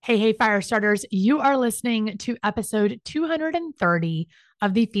Hey, fire starters, you are listening to episode 230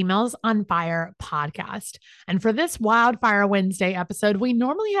 of the Females on Fire podcast. And for this Wildfire Wednesday episode, we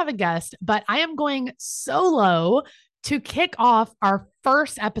normally have a guest, but I am going solo to kick off our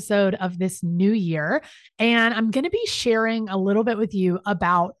first episode of this new year. And I'm going to be sharing a little bit with you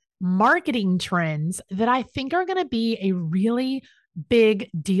about marketing trends that I think are going to be a really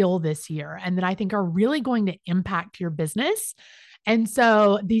big deal this year and that I think are really going to impact your business. And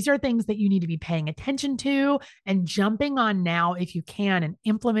so these are things that you need to be paying attention to and jumping on now if you can and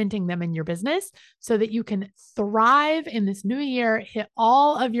implementing them in your business so that you can thrive in this new year, hit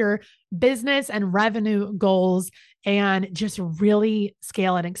all of your business and revenue goals, and just really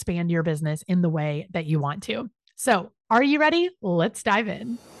scale and expand your business in the way that you want to. So, are you ready? Let's dive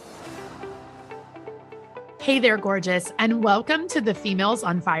in. Hey there, gorgeous, and welcome to the Females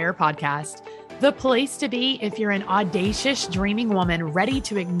on Fire podcast. The place to be if you're an audacious, dreaming woman ready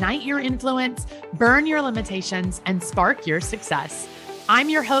to ignite your influence, burn your limitations, and spark your success. I'm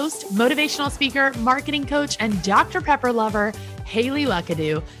your host, motivational speaker, marketing coach, and Dr. Pepper lover, Haley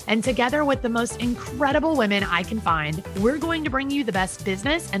Luckadoo. And together with the most incredible women I can find, we're going to bring you the best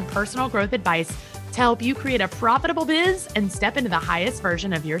business and personal growth advice to help you create a profitable biz and step into the highest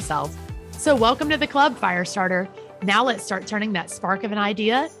version of yourself. So welcome to the club, fire starter. Now let's start turning that spark of an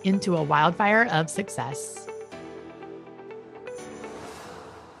idea into a wildfire of success.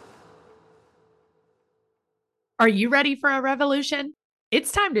 Are you ready for a revolution?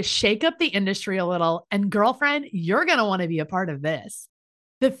 It's time to shake up the industry a little. And girlfriend, you're going to want to be a part of this.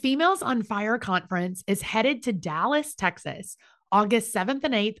 The Females on Fire conference is headed to Dallas, Texas, August 7th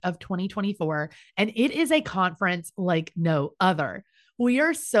and 8th of 2024. And it is a conference like no other. We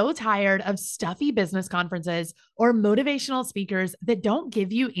are so tired of stuffy business conferences or motivational speakers that don't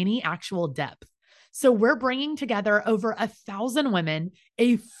give you any actual depth. So we're bringing together over 1,000 women,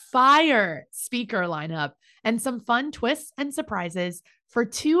 a fire speaker lineup, and some fun twists and surprises for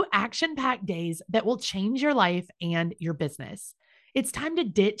 2 action-packed days that will change your life and your business. It's time to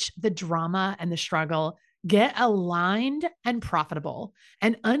ditch the drama and the struggle, get aligned and profitable,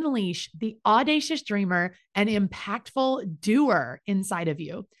 and unleash the audacious dreamer and impactful doer inside of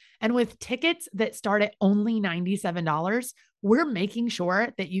you. And with tickets that start at only $97, we're making sure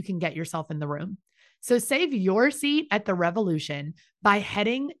that you can get yourself in the room. So save your seat at the revolution by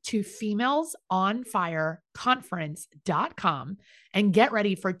heading to femalesonfireconference.com and get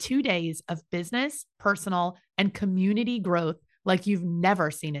ready for 2 days of business, personal, and community growth like you've never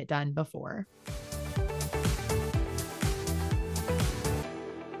seen it done before.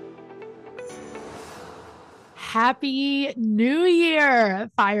 Happy New Year,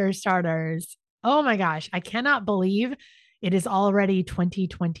 fire starters. Oh my gosh, I cannot believe it is already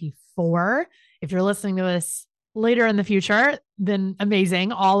 2024. If you're listening to this later in the future, then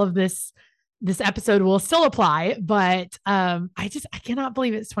amazing. All of this episode will still apply, but I cannot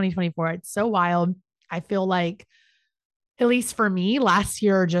believe it's 2024. It's so wild. I feel like, at least for me, last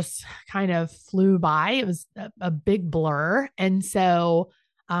year just kind of flew by. It was a big blur. And so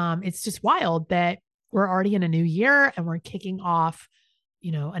it's just wild that we're already in a new year and we're kicking off,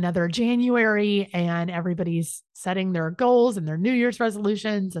 another January, and everybody's setting their goals and their New Year's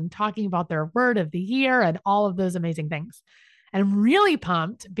resolutions and talking about their word of the year and all of those amazing things. And I'm really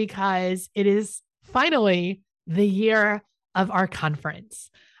pumped because it is finally the year of our conference.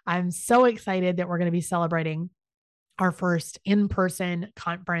 I'm so excited that we're going to be celebrating our first in-person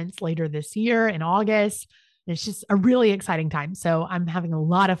conference later this year in August. It's just a really exciting time. So I'm having a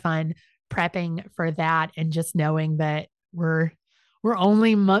lot of fun prepping for that and just knowing that we're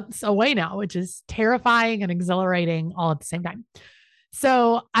only months away now, which is terrifying and exhilarating all at the same time.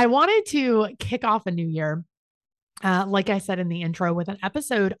 So I wanted to kick off a new year, like I said in the intro, with an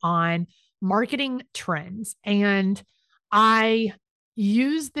episode on marketing trends. And I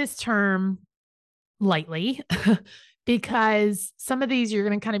use this term lightly because some of these you're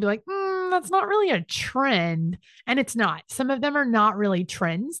going to kind of be like, that's not really a trend. And it's not. Some of them are not really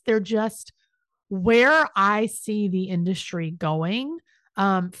trends. They're just where I see the industry going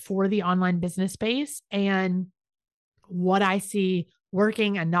for the online business space and what I see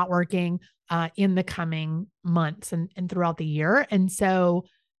working and not working in the coming months and throughout the year. And so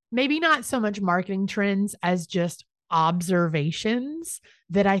maybe not so much marketing trends as just observations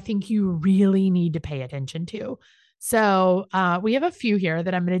that I think you really need to pay attention to. So we have a few here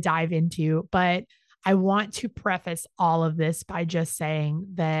that I'm going to dive into, but I want to preface all of this by just saying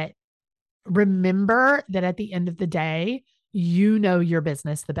that remember that at the end of the day, you know your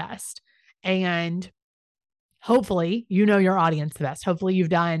business the best. And hopefully you know your audience the best. Hopefully you've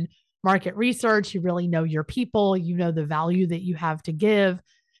done market research. You really know your people. You know the value that you have to give.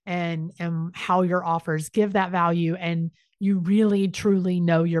 and how your offers give that value. And you really, truly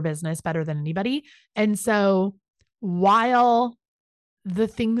know your business better than anybody. And so while the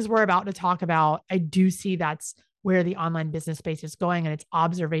things we're about to talk about, I do see that's where the online business space is going. And it's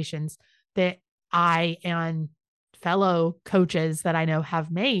observations that I and fellow coaches that I know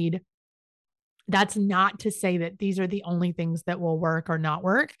have made. That's not to say that these are the only things that will work or not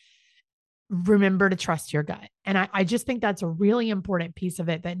work. Remember to trust your gut. And I just think that's a really important piece of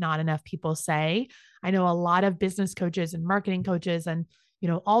it that not enough people say. I know a lot of business coaches and marketing coaches and,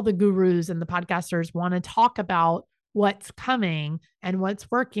 all the gurus and the podcasters want to talk about what's coming and what's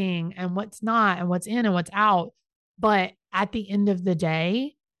working and what's not and what's in and what's out. But at the end of the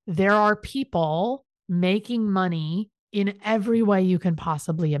day, there are people making money in every way you can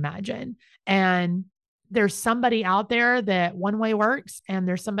possibly imagine. And there's somebody out there that one way works, and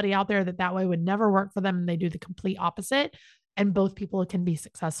there's somebody out there that way would never work for them, and they do the complete opposite. And both people can be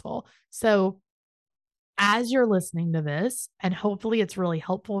successful. So as you're listening to this, and hopefully it's really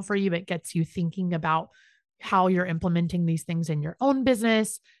helpful for you, it gets you thinking about how you're implementing these things in your own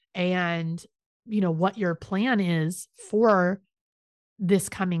business and, what your plan is for this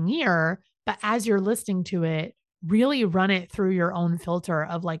coming year. But as you're listening to it, really run it through your own filter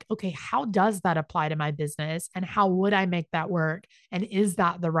of like, okay, how does that apply to my business? And how would I make that work? And is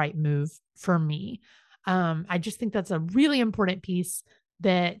that the right move for me? I just think that's a really important piece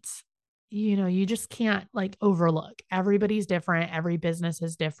that, you just can't like overlook. Everybody's different. Every business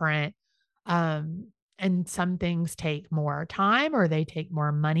is different. And some things take more time, or they take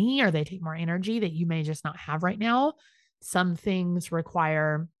more money, or they take more energy that you may just not have right now. Some things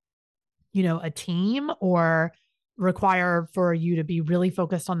require, a team, or require for you to be really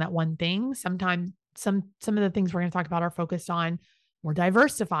focused on that one thing. Sometimes some of the things we're going to talk about are focused on more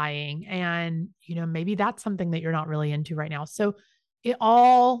diversifying, and, maybe that's something that you're not really into right now. So it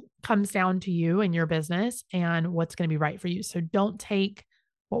all comes down to you and your business and what's going to be right for you. So don't take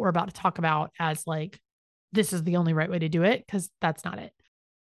what we're about to talk about as like, this is the only right way to do it, because that's not it.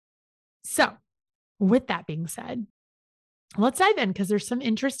 So with that being said, let's dive in, because there's some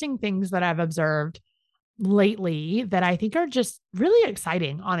interesting things that I've observed lately that I think are just really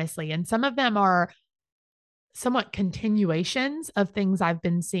exciting, honestly. And some of them are somewhat continuations of things I've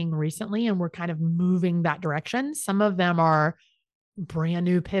been seeing recently, and we're kind of moving that direction. Some of them are brand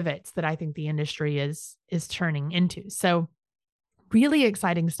new pivots that I think the industry is turning into. So really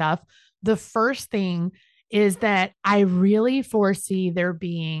exciting stuff. The first thing is that I really foresee there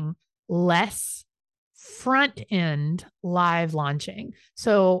being less front end live launching.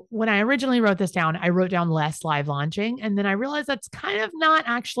 So when I originally wrote this down, I wrote down less live launching. And then I realized that's kind of not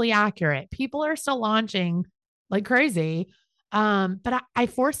actually accurate. People are still launching like crazy. But I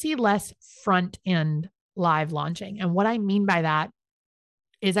foresee less front end live launching. And what I mean by that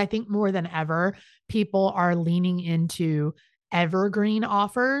is I think more than ever, people are leaning into evergreen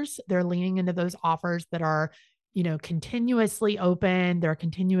offers. They're leaning into those offers that are, continuously open. They're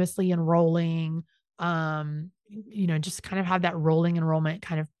continuously enrolling. Just kind of have that rolling enrollment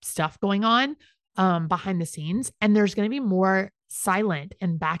kind of stuff going on behind the scenes. And there's going to be more silent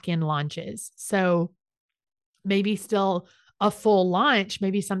and back end launches. So maybe still a full launch,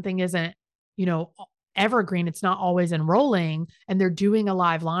 maybe something isn't, evergreen. It's not always enrolling, and they're doing a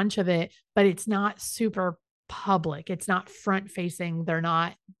live launch of it, but it's not super public. It's not front facing. They're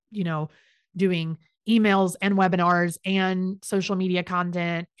not, doing emails and webinars and social media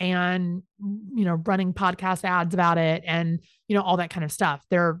content and, running podcast ads about it and, all that kind of stuff.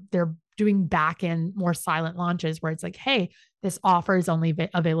 They're doing back end more silent launches where it's like, hey, this offer is only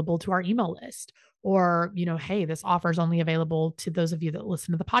available to our email list, or, hey, this offer is only available to those of you that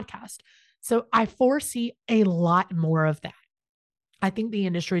listen to the podcast. So I foresee a lot more of that. I think the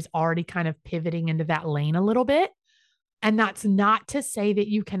industry is already kind of pivoting into that lane a little bit. And that's not to say that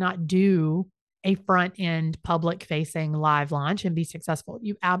you cannot do a front end public facing live launch and be successful.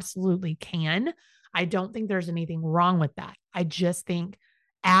 You absolutely can. I don't think there's anything wrong with that. I just think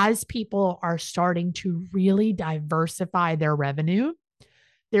as people are starting to really diversify their revenue,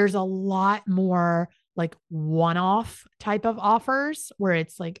 there's a lot more like one-off type of offers where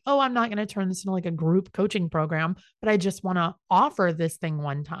it's like, oh, I'm not going to turn this into like a group coaching program, but I just want to offer this thing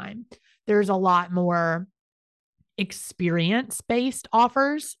one time. There's a lot more experience-based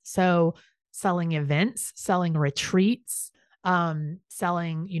offers. So selling events, selling retreats,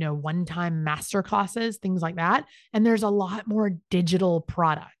 selling, one-time master classes, things like that. And there's a lot more digital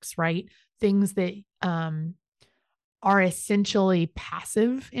products, right? Things that are essentially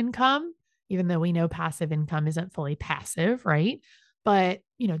passive income, even though we know passive income isn't fully passive, right? But,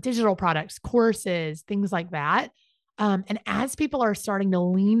 digital products, courses, things like that. And as people are starting to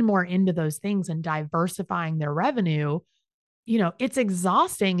lean more into those things and diversifying their revenue, it's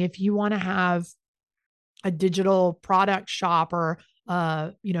exhausting if you want to have a digital product shop or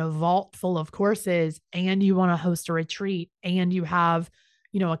vault full of courses, and you want to host a retreat, and you have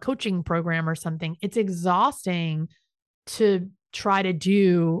a coaching program or something. It's exhausting to try to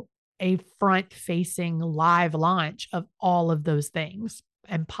do a front facing live launch of all of those things,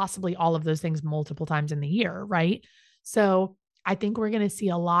 and possibly all of those things multiple times in the year, right? So I think we're going to see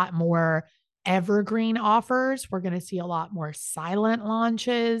a lot more evergreen offers. We're going to see a lot more silent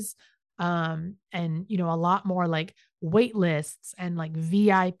launches, and a lot more like wait lists and like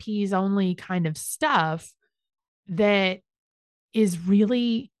VIPs only kind of stuff that is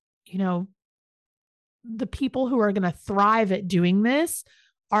really, the people who are going to thrive at doing this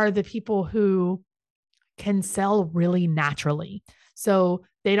are the people who can sell really naturally. So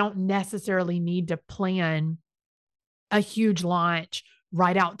they don't necessarily need to plan a huge launch,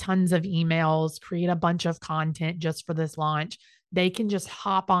 write out tons of emails, create a bunch of content just for this launch. They can just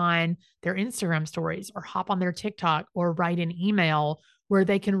hop on their Instagram stories or hop on their TikTok or write an email where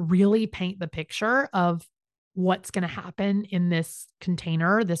they can really paint the picture of what's going to happen in this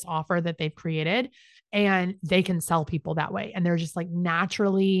container, this offer that they've created, and they can sell people that way. And they're just like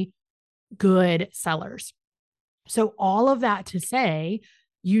naturally good sellers. So all of that to say,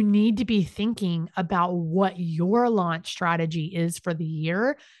 you need to be thinking about what your launch strategy is for the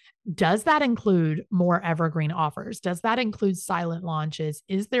year. Does that include more evergreen offers? Does that include silent launches?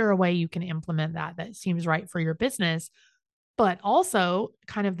 Is there a way you can implement that seems right for your business? But also,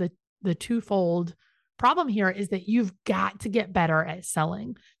 kind of the twofold problem here is that you've got to get better at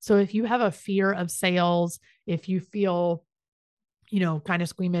selling. So if you have a fear of sales, if you feel kind of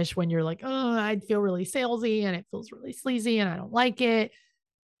squeamish when you're like, oh, I'd feel really salesy and it feels really sleazy and I don't like it.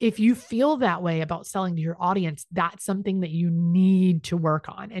 If you feel that way about selling to your audience, that's something that you need to work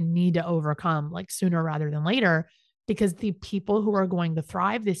on and need to overcome like sooner rather than later, because the people who are going to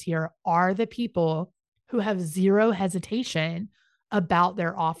thrive this year are the people who have zero hesitation about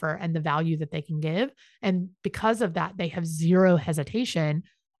their offer and the value that they can give. And because of that, they have zero hesitation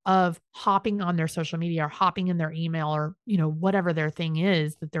of hopping on their social media or hopping in their email or, whatever their thing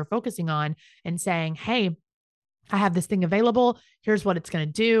is that they're focusing on and saying, hey, I have this thing available. Here's what it's going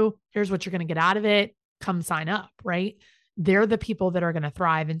to do. Here's what you're going to get out of it. Come sign up, right? They're the people that are going to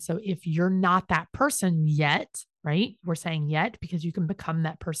thrive. And so if you're not that person yet, right? We're saying yet because you can become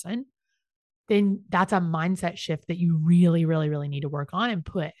that person, then that's a mindset shift that you really, really, really need to work on and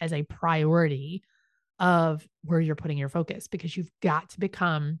put as a priority of where you're putting your focus, because you've got to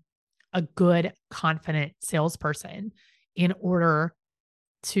become a good, confident salesperson in order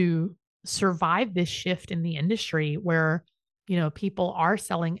to survive this shift in the industry where, people are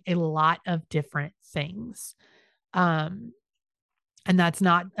selling a lot of different things. And that's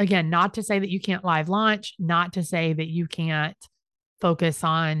not, again, not to say that you can't live launch, not to say that you can't focus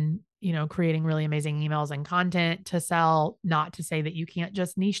on, creating really amazing emails and content to sell, not to say that you can't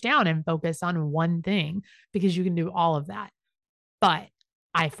just niche down and focus on one thing, because you can do all of that. But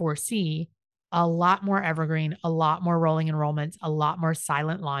I foresee a lot more evergreen, a lot more rolling enrollments, a lot more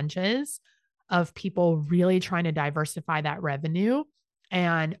silent launches of people really trying to diversify that revenue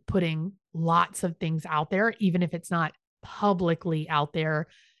and putting lots of things out there, even if it's not publicly out there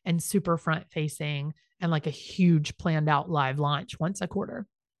and super front facing and like a huge planned out live launch once a quarter.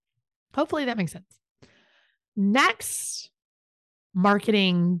 Hopefully that makes sense. Next,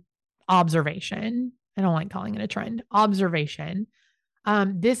 marketing observation. I don't like calling it a trend. Observation.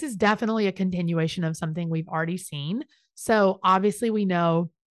 This is definitely a continuation of something we've already seen. So obviously we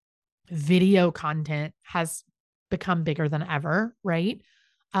know video content has become bigger than ever, right?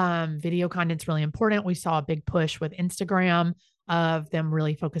 Video content's really important. We saw a big push with Instagram of them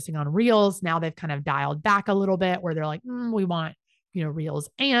really focusing on reels. Now they've kind of dialed back a little bit where they're like, we want, reels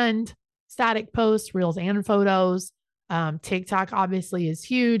and static posts, reels and photos. TikTok obviously is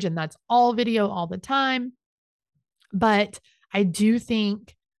huge, and that's all video all the time. But I do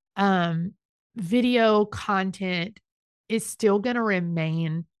think video content is still going to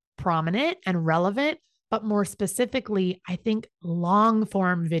remain prominent and relevant, but more specifically, I think long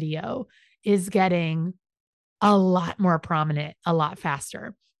form video is getting a lot more prominent, a lot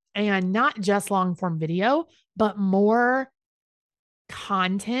faster. And not just long form video, but more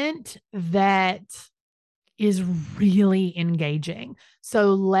content that is really engaging.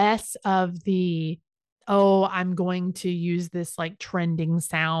 So less of the, oh, I'm going to use this like trending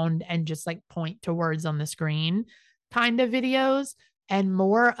sound and just like point to words on the screen kind of videos, and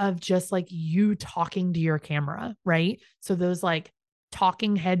more of just like you talking to your camera, right? So those like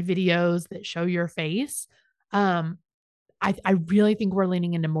talking head videos that show your face, I really think we're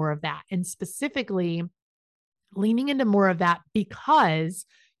leaning into more of that, and specifically leaning into more of that because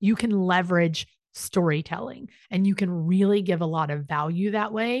you can leverage storytelling and you can really give a lot of value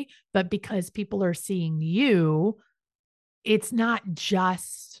that way. But because people are seeing you, it's not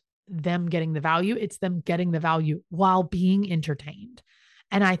just them getting the value, it's them getting the value while being entertained.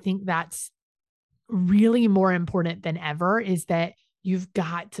 And I think that's really more important than ever, is that you've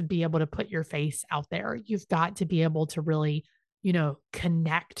got to be able to put your face out there. You've got to be able to really,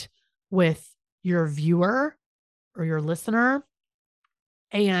 connect with your viewer or your listener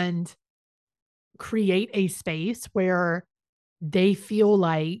and create a space where they feel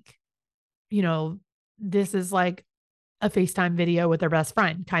like, this is like a FaceTime video with their best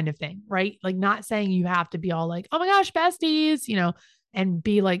friend kind of thing, right? Like, not saying you have to be all like, oh my gosh, besties, and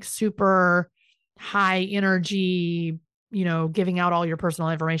be like super high energy, giving out all your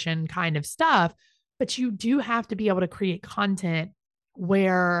personal information kind of stuff. But you do have to be able to create content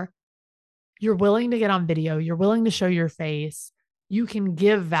where you're willing to get on video, you're willing to show your face, you can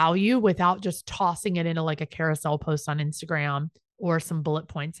give value without just tossing it into like a carousel post on Instagram or some bullet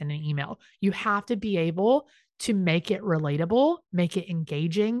points in an email. You have to be able to make it relatable, make it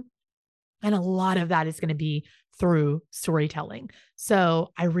engaging. And a lot of that is going to be through storytelling.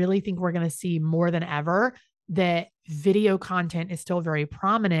 So I really think we're going to see more than ever that video content is still very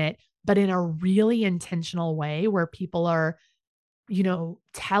prominent, but in a really intentional way where people are,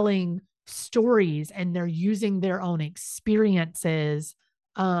 telling stories and they're using their own experiences,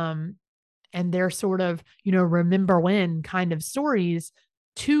 and they're sort of, remember when kind of stories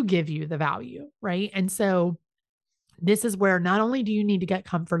to give you the value, right? And so this is where not only do you need to get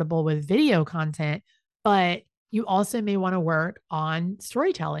comfortable with video content, but you also may want to work on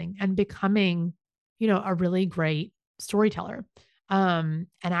storytelling and becoming, a really great storyteller. And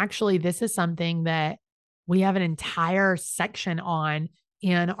actually, this is something that we have an entire section on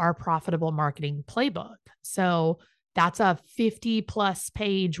in our profitable marketing playbook. So that's a 50+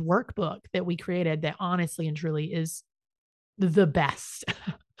 page workbook that we created that honestly and truly is the best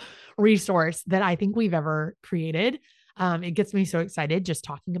resource that I think we've ever created. It gets me so excited just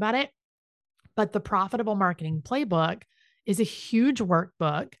talking about it. But the profitable marketing playbook is a huge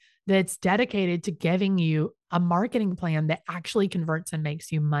workbook that's dedicated to giving you a marketing plan that actually converts and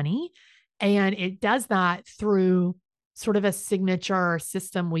makes you money. And it does that through sort of a signature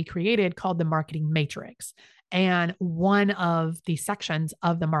system we created called the Marketing Matrix. And one of the sections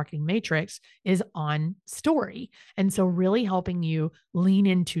of the Marketing Matrix is on story. And so really helping you lean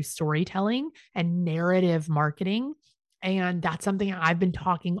into storytelling and narrative marketing. And that's something I've been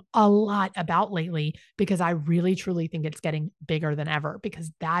talking a lot about lately because I really, truly think it's getting bigger than ever,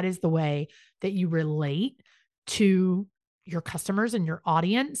 because that is the way that you relate to your customers and your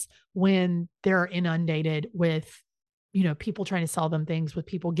audience when they're inundated with, people trying to sell them things, with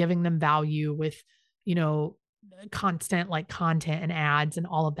people giving them value, with, constant like content and ads and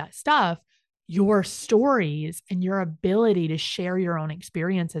all of that stuff. Your stories and your ability to share your own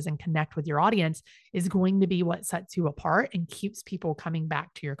experiences and connect with your audience is going to be what sets you apart and keeps people coming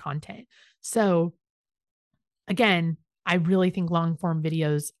back to your content. So again, I really think long form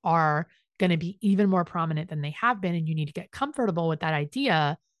videos are going to be even more prominent than they have been. And you need to get comfortable with that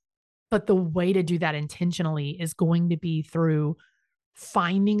idea. But the way to do that intentionally is going to be through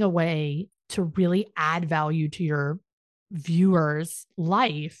finding a way to really add value to your viewers'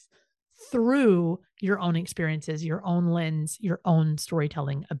 life through your own experiences, your own lens, your own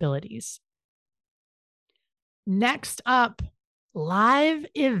storytelling abilities. Next up, live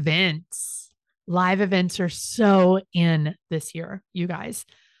events. Live events are so in this year, you guys.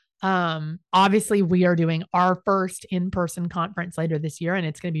 Obviously, we are doing our first in-person conference later this year, and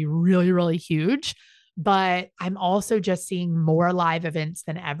it's going to be really, really huge. But I'm also just seeing more live events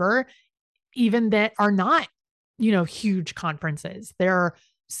than ever, even that are not, huge conferences. They're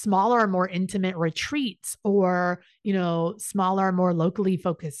smaller, more intimate retreats, or, smaller, more locally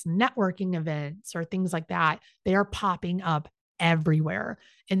focused networking events or things like that. They are popping up everywhere.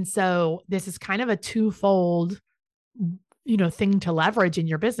 And so this is kind of a twofold, thing to leverage in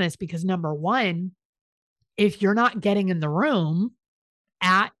your business, because number one, if you're not getting in the room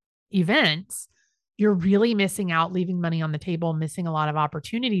at events, you're really missing out, leaving money on the table, missing a lot of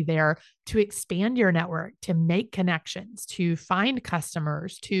opportunity there to expand your network, to make connections, to find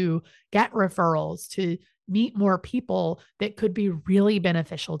customers, to get referrals, to meet more people that could be really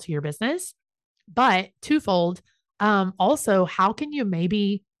beneficial to your business. But twofold, also, how can you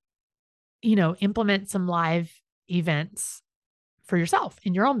maybe, implement some live events for yourself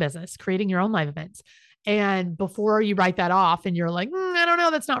in your own business, creating your own live events? And before you write that off and you're like, I don't know,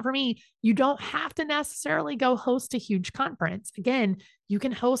 that's not for me, you don't have to necessarily go host a huge conference. Again, you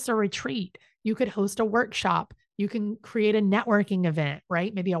can host a retreat, you could host a workshop, you can create a networking event,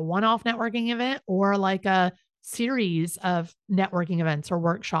 right? Maybe a one-off networking event or like a series of networking events or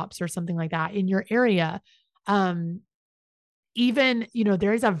workshops or something like that in your area. Even,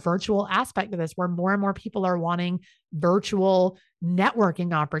 there is a virtual aspect of this where more and more people are wanting virtual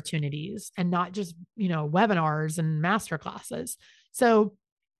networking opportunities and not just, webinars and master classes. So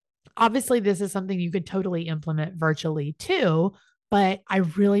obviously this is something you could totally implement virtually too, but I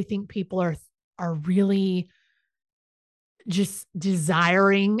really think people are really just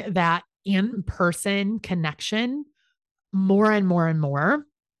desiring that in-person connection more and more and more.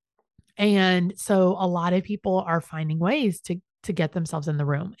 And so a lot of people are finding ways to get themselves in the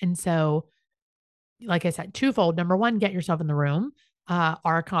room. And so, like I said, twofold. Number one, get yourself in the room.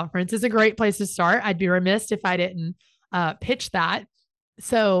 Our conference is a great place to start. I'd be remiss if I didn't pitch that.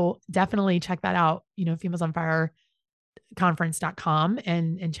 So definitely check that out, femalesonfire.conference.com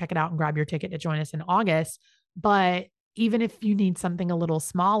and check it out and grab your ticket to join us in August. But even if you need something a little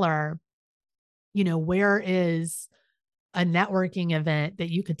smaller, where is a networking event that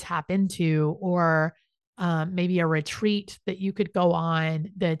you could tap into, or maybe a retreat that you could go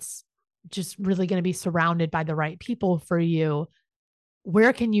on that's just really going to be surrounded by the right people for you?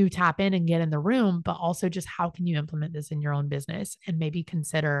 Where can you tap in and get in the room, but also just how can you implement this in your own business and maybe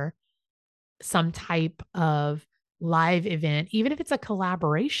consider some type of live event, even if it's a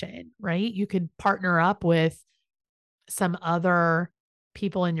collaboration, right? You could partner up with some other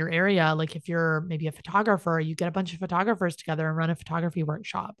people in your area. Like if you're maybe a photographer, you get a bunch of photographers together and run a photography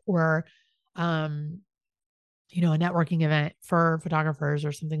workshop, or, a networking event for photographers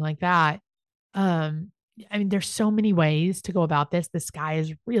or something like that. I mean, there's so many ways to go about this. The sky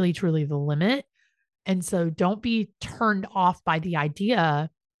is really, truly the limit. And so don't be turned off by the idea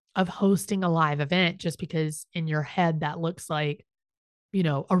of hosting a live event just because in your head that looks like,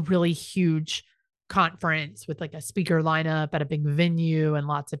 a really huge conference with like a speaker lineup at a big venue and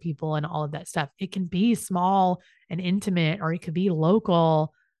lots of people and all of that stuff. It can be small and intimate, or it could be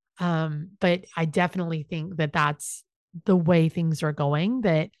local. But I definitely think that that's the way things are going,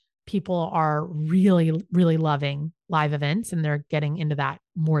 that people are really, really loving live events and they're getting into that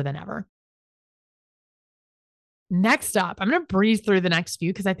more than ever. Next up, I'm going to breeze through the next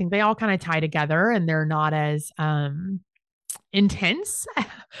few because I think they all kind of tie together and they're not as intense,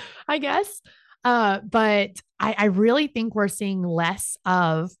 I guess. But I really think we're seeing less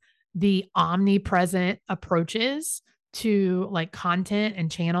of the omnipresent approaches to like content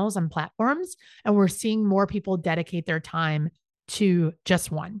and channels and platforms. And we're seeing more people dedicate their time to just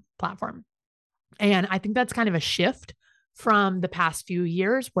one platform. And I think that's kind of a shift from the past few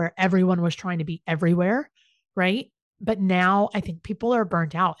years where everyone was trying to be everywhere, right? But now I think people are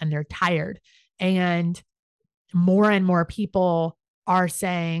burnt out and they're tired. And more people are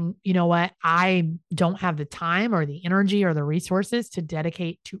saying, you know what, I don't have the time or the energy or the resources to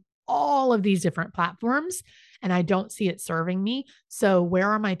dedicate to all of these different platforms. And I don't see it serving me. So where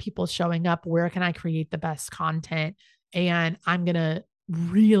are my people showing up? Where can I create the best content? And I'm going to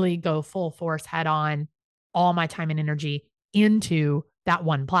really go full force head on all my time and energy into that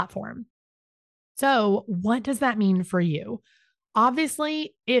one platform. So what does that mean for you?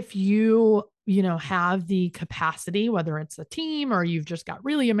 Obviously, if you, have the capacity, whether it's a team or you've just got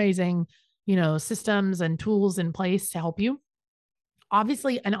really amazing, systems and tools in place to help you,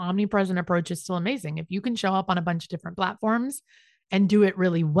 obviously an omnipresent approach is still amazing. If you can show up on a bunch of different platforms and do it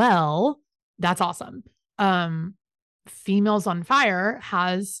really well, that's awesome. Females on Fire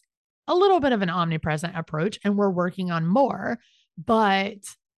has a little bit of an omnipresent approach and we're working on more, but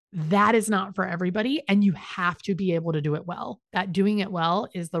that is not for everybody. And you have to be able to do it well. That doing it well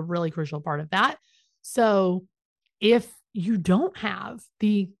is the really crucial part of that. So if you don't have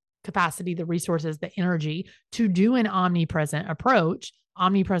the capacity, the resources, the energy to do an omnipresent approach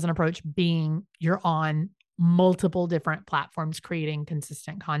being you're on multiple different platforms creating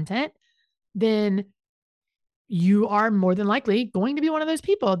consistent content, then you are more than likely going to be one of those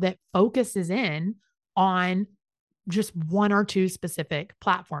people that focuses in on just one or two specific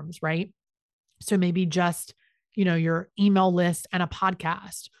platforms, right? So maybe just, your email list and a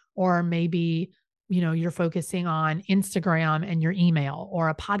podcast, or maybe, you're focusing on Instagram and your email, or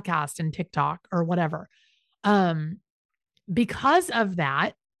a podcast and TikTok or whatever. Because of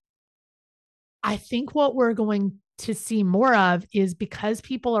that, I think what we're going to see more of is, because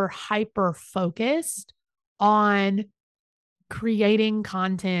people are hyper focused on creating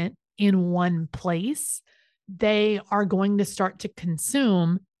content in one place, they are going to start to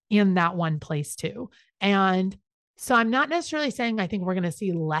consume in that one place too. And so I'm not necessarily saying I think we're going to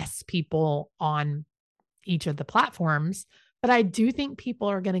see less people on each of the platforms, but I do think people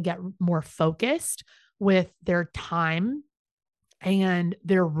are going to get more focused with their time and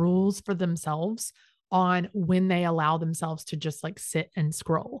their rules for themselves on when they allow themselves to just like sit and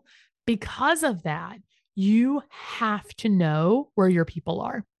scroll. Because of that, you have to know where your people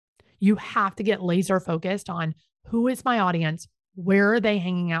are. You have to get laser focused on who is my audience, where are they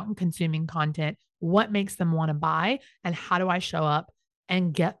hanging out and consuming content, what makes them want to buy, and how do I show up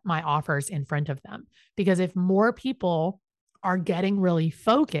and get my offers in front of them. Because if more people are getting really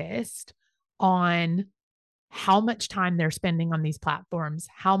focused on how much time they're spending on these platforms,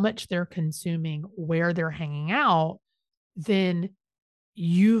 how much they're consuming, where they're hanging out, then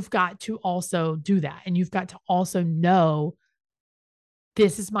you've got to also do that. And you've got to also know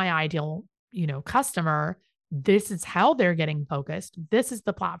this is my ideal, customer. This is how they're getting focused. This is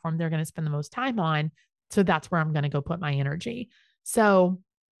the platform they're going to spend the most time on. So that's where I'm going to go put my energy. So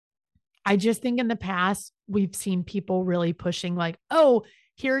I just think in the past, we've seen people really pushing like, oh,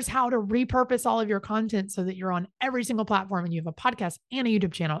 here's how to repurpose all of your content so that you're on every single platform and you have a podcast and a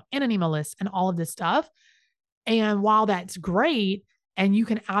YouTube channel and an email list and all of this stuff. And while that's great, and you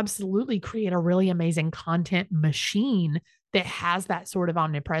can absolutely create a really amazing content machine that has that sort of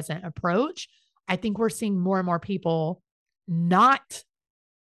omnipresent approach, I think we're seeing more and more people not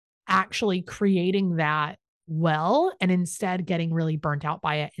actually creating that well and instead getting really burnt out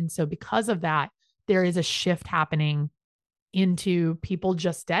by it. And so because of that, there is a shift happening into people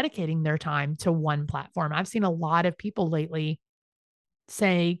just dedicating their time to one platform. I've seen a lot of people lately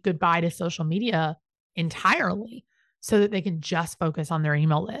say goodbye to social media entirely so that they can just focus on their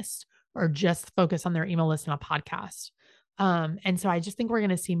email list or just focus on their email list in a podcast. And so I just think we're going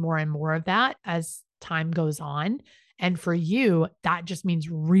to see more and more of that as time goes on. And for you, that just means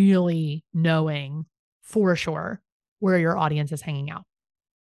really knowing for sure where your audience is hanging out.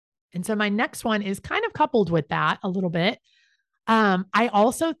 And so my next one is kind of coupled with that a little bit. I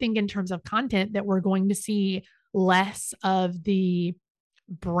also think in terms of content that we're going to see less of the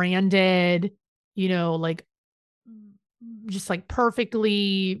branded, like just like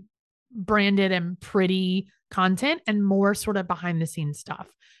perfectly branded and pretty content and more sort of behind the scenes stuff.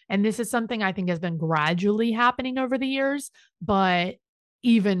 And this is something I think has been gradually happening over the years, but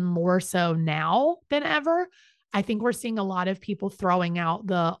even more so now than ever. I think we're seeing a lot of people throwing out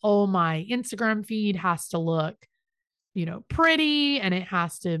oh, my Instagram feed has to look, pretty and it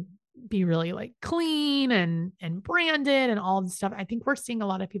has to be really like clean and branded and all this stuff. I think we're seeing a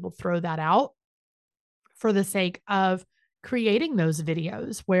lot of people throw that out for the sake of creating those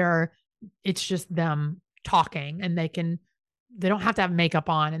videos where it's just them talking and they don't have to have makeup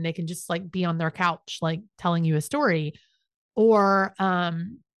on and they can just like be on their couch, like telling you a story or,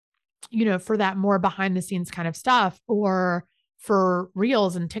 for that more behind the scenes kind of stuff or for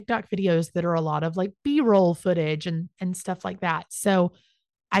reels and TikTok videos that are a lot of like B-roll footage and stuff like that. So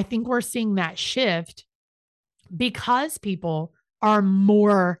I think we're seeing that shift because people are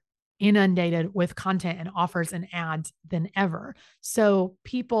more inundated with content and offers and ads than ever. So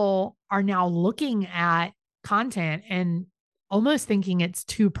people are now looking at content and almost thinking it's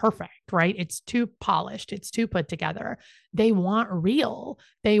too perfect, right? It's too polished. It's too put together. They want real.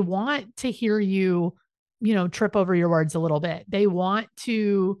 They want to hear you, trip over your words a little bit. They want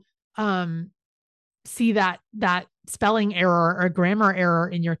to see that spelling error or grammar error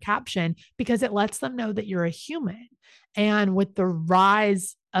in your caption because it lets them know that you're a human. And with the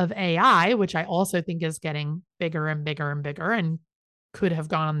rise of AI, which I also think is getting bigger and bigger and bigger and could have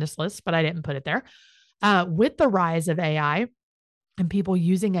gone on this list, but I didn't put it there. With the rise of AI and people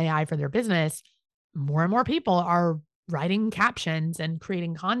using AI for their business, more and more people are writing captions and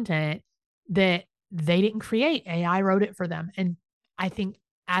creating content that they didn't create. AI wrote it for them. And I think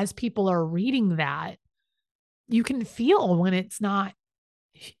as people are reading that, you can feel when it's not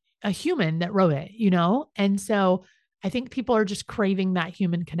a human that wrote it, And so I think people are just craving that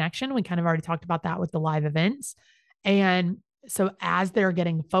human connection. We kind of already talked about that with the live events. And so as they're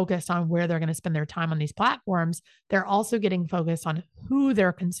getting focused on where they're going to spend their time on these platforms, they're also getting focused on who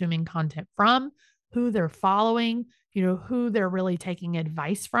they're consuming content from, who they're following, who they're really taking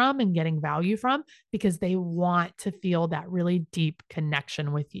advice from and getting value from, because they want to feel that really deep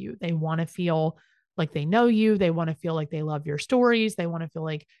connection with you. They want to feel like they know you. They want to feel like they love your stories. They want to feel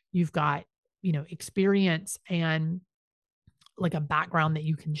like you've got, experience and like a background that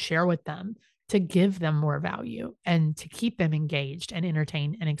you can share with them to give them more value and to keep them engaged and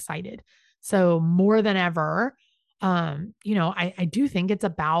entertained and excited. So more than ever, I do think it's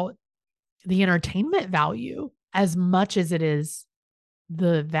about the entertainment value as much as it is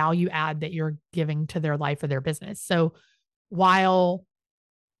the value add that you're giving to their life or their business. So while,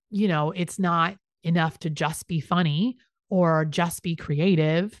 it's not enough to just be funny or just be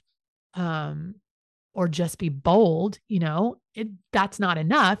creative, um, or just be bold, that's not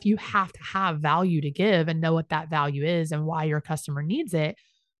enough. You have to have value to give and know what that value is and why your customer needs it.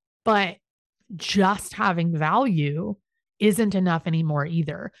 But just having value isn't enough anymore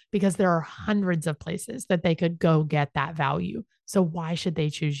either, because there are hundreds of places that they could go get that value. So why should they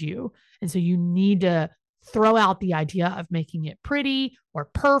choose you? And so you need to throw out the idea of making it pretty or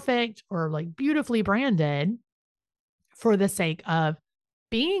perfect or like beautifully branded for the sake of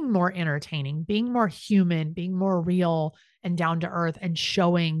being more entertaining, being more human, being more real and down to earth, and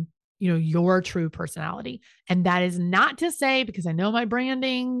showing, your true personality. And that is not to say, because I know my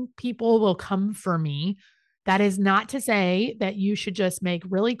branding people will come for me, that is not to say that you should just make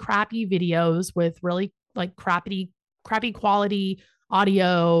really crappy videos with really like crappy quality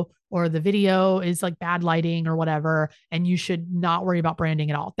audio, or the video is like bad lighting or whatever, and you should not worry about branding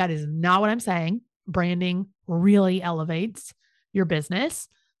at all. That is not what I'm saying. Branding really elevates your business.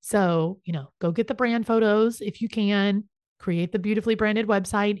 So, go get the brand photos if you can, create the beautifully branded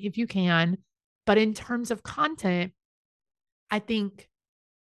website if you can. But in terms of content, I think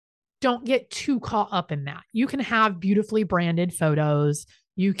don't get too caught up in that. You can have beautifully branded photos.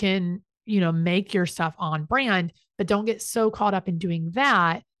 You can, make your stuff on brand, but don't get so caught up in doing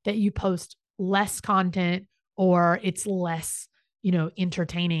that you post less content, or it's less,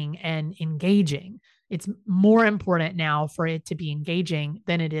 entertaining and engaging. It's more important now for it to be engaging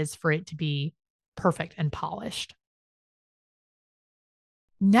than it is for it to be perfect and polished.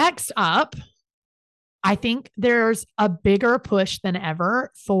 Next up, I think there's a bigger push than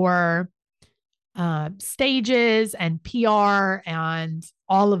ever for stages and PR and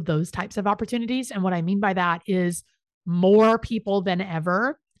all of those types of opportunities. And what I mean by that is more people than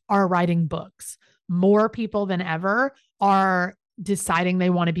ever are writing books. More people than ever are deciding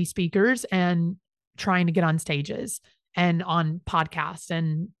they want to be speakers and trying to get on stages and on podcasts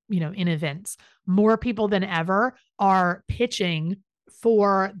and, in events. More people than ever are pitching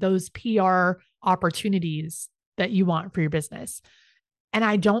for those PR opportunities that you want for your business. And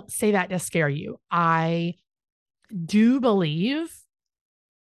I don't say that to scare you. I do believe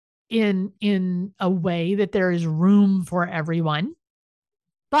in a way that there is room for everyone.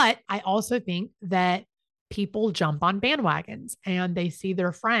 But I also think that people jump on bandwagons and they see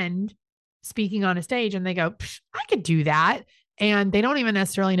their friend speaking on a stage and they go, I could do that. And they don't even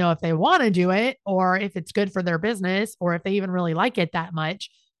necessarily know if they want to do it or if it's good for their business or if they even really like it that much.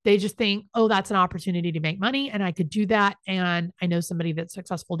 They just think, oh, that's an opportunity to make money and I could do that. And I know somebody that's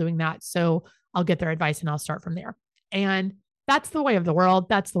successful doing that. So I'll get their advice and I'll start from there. And that's the way of the world.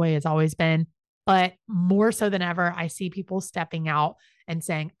 That's the way it's always been. But more so than ever, I see people stepping out and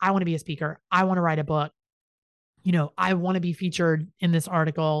saying, I want to be a speaker. I want to write a book. I want to be featured in this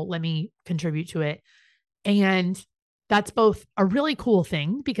article. Let me contribute to it. And that's both a really cool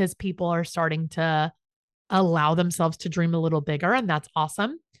thing because people are starting to allow themselves to dream a little bigger, and that's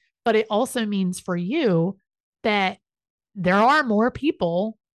awesome. But it also means for you that there are more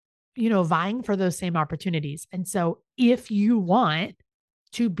people, vying for those same opportunities. And so if you want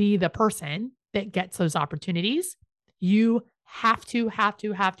to be the person that gets those opportunities, you have to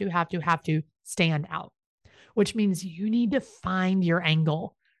stand out, which means you need to find your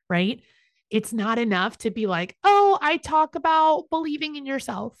angle, right? It's not enough to be like, oh, I talk about believing in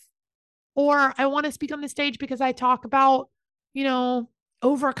yourself, or I want to speak on the stage because I talk about,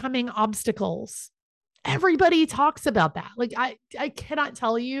 overcoming obstacles. Everybody talks about that. Like I cannot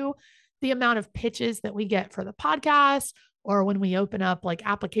tell you the amount of pitches that we get for the podcast, or when we open up like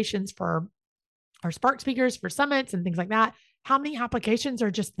applications for our Spark speakers for summits and things like that. How many applications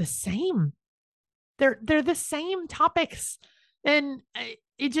are just the same? They're the same topics. And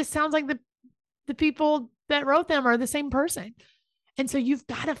it just sounds like the people that wrote them are the same person. And so you've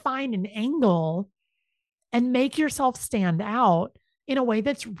got to find an angle and make yourself stand out in a way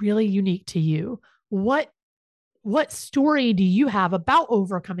that's really unique to you. What story do you have about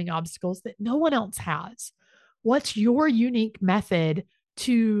overcoming obstacles that no one else has? What's your unique method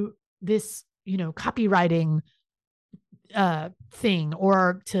to this, copywriting thing,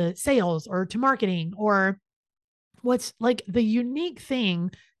 or to sales, or to marketing, or what's like the unique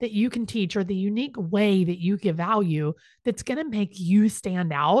thing that you can teach, or the unique way that you give value that's going to make you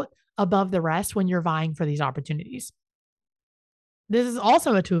stand out above the rest when you're vying for these opportunities. This is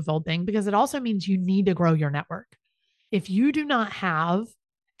also a twofold thing because it also means you need to grow your network. If you do not have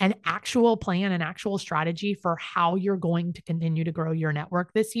an actual plan, an actual strategy for how you're going to continue to grow your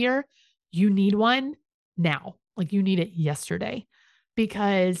network this year, you need one now. Like you need it yesterday,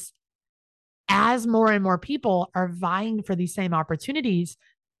 because as more and more people are vying for these same opportunities,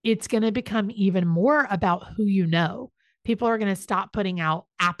 it's going to become even more about who you know. People are going to stop putting out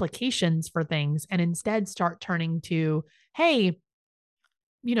applications for things and instead start turning to, hey,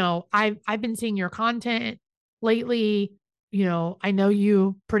 I've been seeing your content lately. I know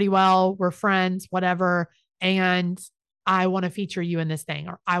you pretty well. We're friends, whatever. And I want to feature you in this thing,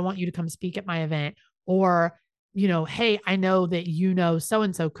 or I want you to come speak at my event, or, hey, I know that so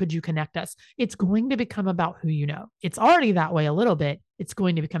and so. Could you connect us? It's going to become about who you know. It's already that way a little bit. It's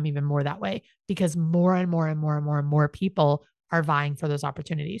going to become even more that way because more and more and more and more and more people are vying for those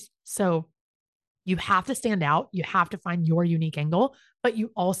opportunities. So you have to stand out. You have to find your unique angle, but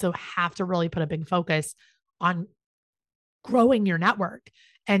you also have to really put a big focus on growing your network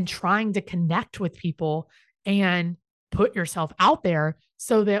and trying to connect with people and put yourself out there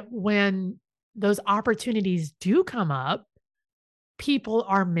so that when those opportunities do come up, people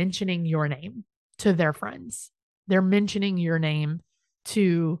are mentioning your name to their friends. They're mentioning your name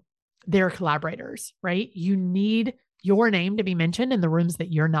to their collaborators, right? You need your name to be mentioned in the rooms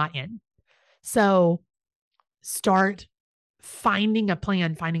that you're not in. So start finding a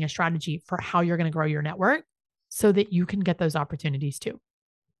plan, finding a strategy for how you're going to grow your network so that you can get those opportunities too.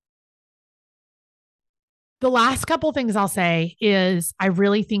 The last couple things I'll say is I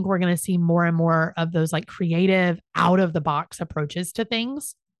really think we're going to see more and more of those like creative, out of the box approaches to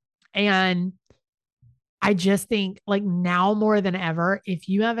things. And I just think like now more than ever, if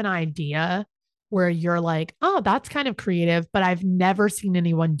you have an idea where you're like, oh, that's kind of creative, but I've never seen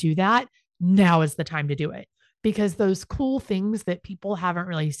anyone do that, now is the time to do it. Because those cool things that people haven't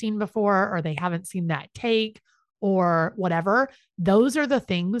really seen before, or they haven't seen that take, or whatever, those are the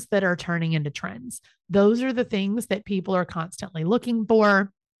things that are turning into trends. Those are the things that people are constantly looking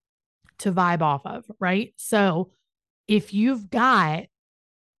for to vibe off of, right? So if you've got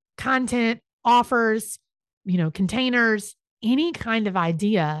content, offers, containers, any kind of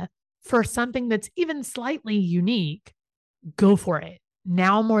idea for something that's even slightly unique, go for it.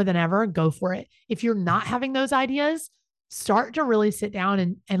 Now more than ever, go for it. If you're not having those ideas, start to really sit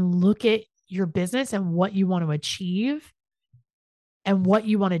down and look at your business and what you want to achieve and what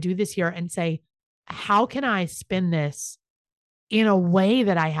you want to do this year and say, how can I spin this in a way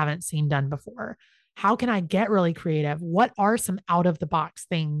that I haven't seen done before? How can I get really creative? What are some out of the box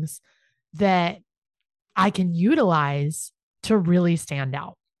things that I can utilize to really stand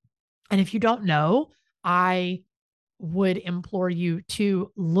out? And if you don't know, I would implore you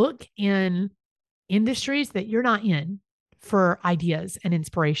to look in industries that you're not in for ideas and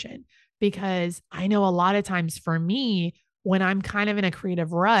inspiration. Because I know a lot of times for me, when I'm kind of in a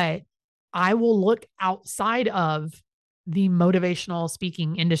creative rut, I will look outside of the motivational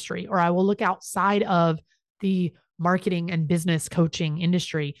speaking industry, or I will look outside of the marketing and business coaching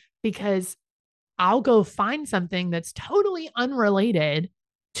industry, because I'll go find something that's totally unrelated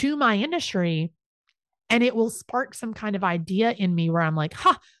to my industry, and it will spark some kind of idea in me where I'm like,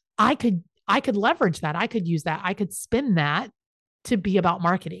 I could leverage that. I could use that. I could spin that to be about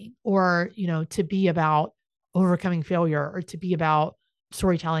marketing, or, to be about overcoming failure, or to be about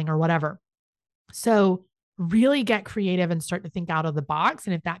storytelling or whatever. So really get creative and start to think out of the box.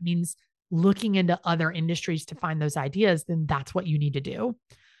 And if that means looking into other industries to find those ideas, then that's what you need to do.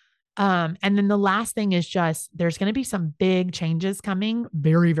 And then the last thing is just, there's going to be some big changes coming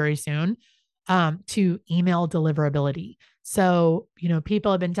very, very soon to email deliverability. So,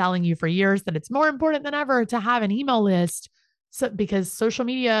 people have been telling you for years that it's more important than ever to have an email list. So, because social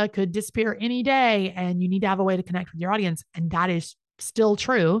media could disappear any day and you need to have a way to connect with your audience. And that is still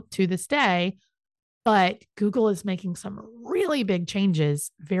true to this day. But Google is making some really big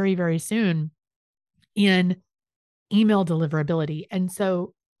changes very, very soon in email deliverability. And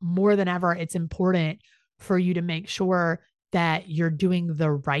so more than ever, it's important for you to make sure that you're doing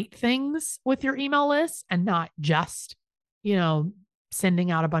the right things with your email list and not just,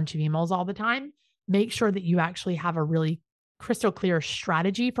 sending out a bunch of emails all the time. Make sure that you actually have a really crystal clear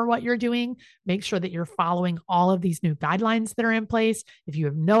strategy for what you're doing. Make sure that you're following all of these new guidelines that are in place. If you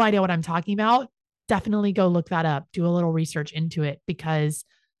have no idea what I'm talking about, definitely go look that up, do a little research into it, because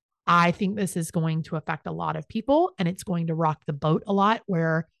I think this is going to affect a lot of people and it's going to rock the boat a lot,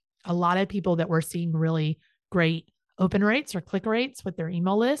 where a lot of people that were seeing really great open rates or click rates with their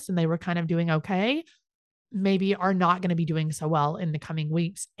email list and they were kind of doing okay, maybe are not going to be doing so well in the coming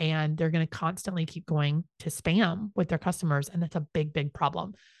weeks. And they're going to constantly keep going to spam with their customers. And that's a big, big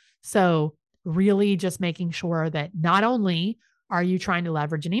problem. So really just making sure that not only are you trying to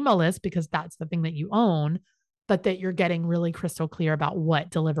leverage an email list because that's the thing that you own, but that you're getting really crystal clear about what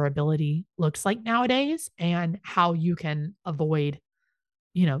deliverability looks like nowadays and how you can avoid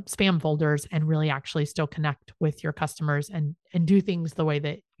spam folders and really actually still connect with your customers and do things the way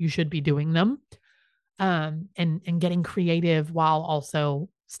that you should be doing them. And getting creative while also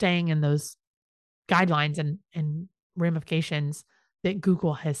staying in those guidelines and ramifications that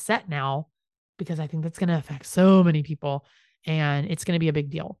Google has set now, because I think that's going to affect so many people and it's going to be a big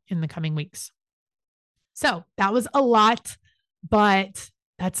deal in the coming weeks. So that was a lot, but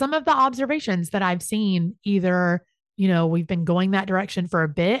that's some of the observations that I've seen. Either, we've been going that direction for a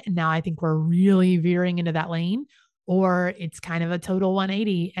bit and now I think we're really veering into that lane, or it's kind of a total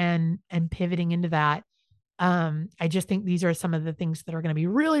 180 and pivoting into that. I just think these are some of the things that are going to be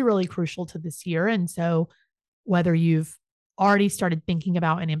really, really crucial to this year. And so whether you've already started thinking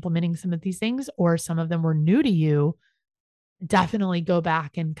about and implementing some of these things, or some of them were new to you, definitely go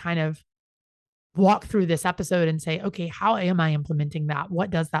back and kind of walk through this episode and say, okay, how am I implementing that?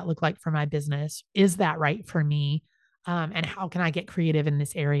 What does that look like for my business? Is that right for me? And how can I get creative in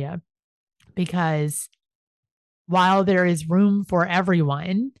this area? Because while there is room for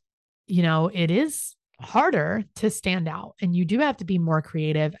everyone, it is harder to stand out, and you do have to be more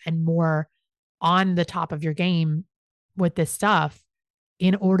creative and more on the top of your game with this stuff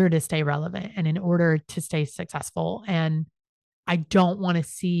in order to stay relevant and in order to stay successful. And I don't want to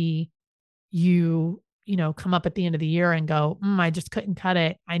see you, come up at the end of the year and go, I just couldn't cut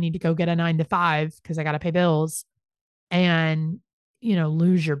it. I need to go get a 9 to 5 because I got to pay bills, and,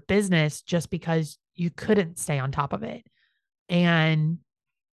 lose your business just because you couldn't stay on top of it. And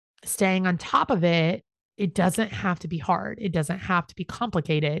staying on top of it, it doesn't have to be hard. It doesn't have to be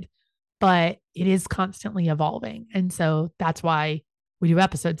complicated, but it is constantly evolving. And so that's why we do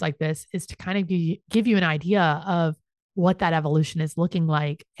episodes like this, is to kind of give you an idea of what that evolution is looking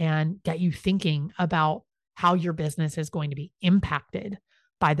like and get you thinking about how your business is going to be impacted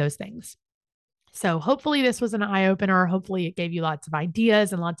by those things. So hopefully this was an eye opener. Hopefully it gave you lots of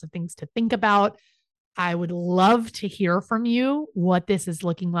ideas and lots of things to think about. I would love to hear from you what this is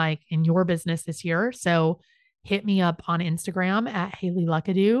looking like in your business this year. So hit me up on Instagram at Haley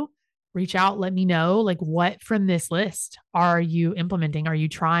Luckadoo. Reach out, let me know, like, what from this list are you implementing? Are you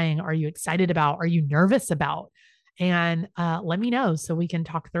trying? Are you excited about? Are you nervous about? And let me know so we can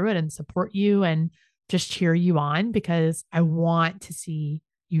talk through it and support you and just cheer you on, because I want to see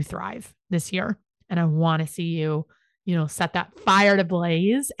you thrive this year. And I want to see you, set that fire to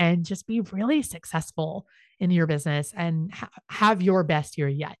blaze and just be really successful in your business and have your best year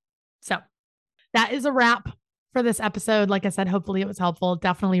yet. So that is a wrap for this episode. Like I said, hopefully it was helpful.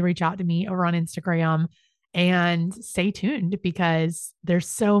 Definitely reach out to me over on Instagram and stay tuned, because there's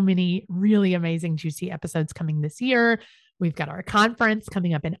so many really amazing, juicy episodes coming this year. We've got our conference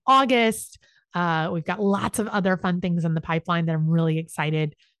coming up in August. We've got lots of other fun things in the pipeline that I'm really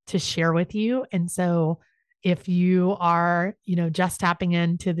excited to share with you. And so if you are, just tapping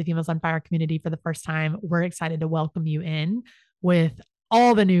into the Females on Fire community for the first time, we're excited to welcome you in with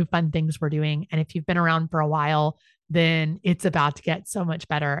all the new fun things we're doing. And if you've been around for a while, then it's about to get so much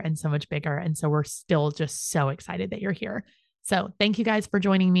better and so much bigger. And so we're still just so excited that you're here. So thank you guys for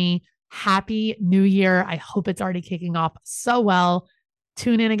joining me. Happy New Year. I hope it's already kicking off so well.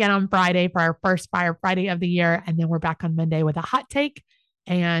 Tune in again on Friday for our first Fire Friday of the year. And then we're back on Monday with a hot take,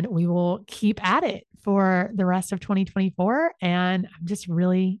 and we will keep at it for the rest of 2024. And I'm just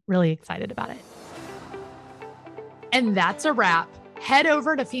really, really excited about it. And that's a wrap. Head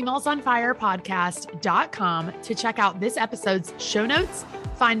over to femalesonfirepodcast.com to check out this episode's show notes,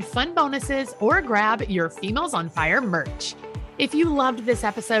 find fun bonuses, or grab your Females on Fire merch. If you loved this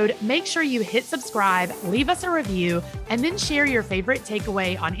episode, make sure you hit subscribe, leave us a review, and then share your favorite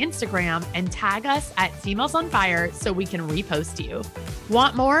takeaway on Instagram and tag us at Females on Fire so we can repost you.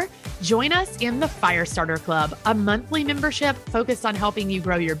 Want more? Join us in the Firestarter Club, a monthly membership focused on helping you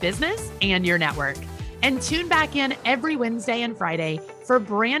grow your business and your network. And tune back in every Wednesday and Friday for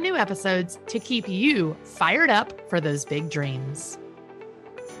brand new episodes to keep you fired up for those big dreams.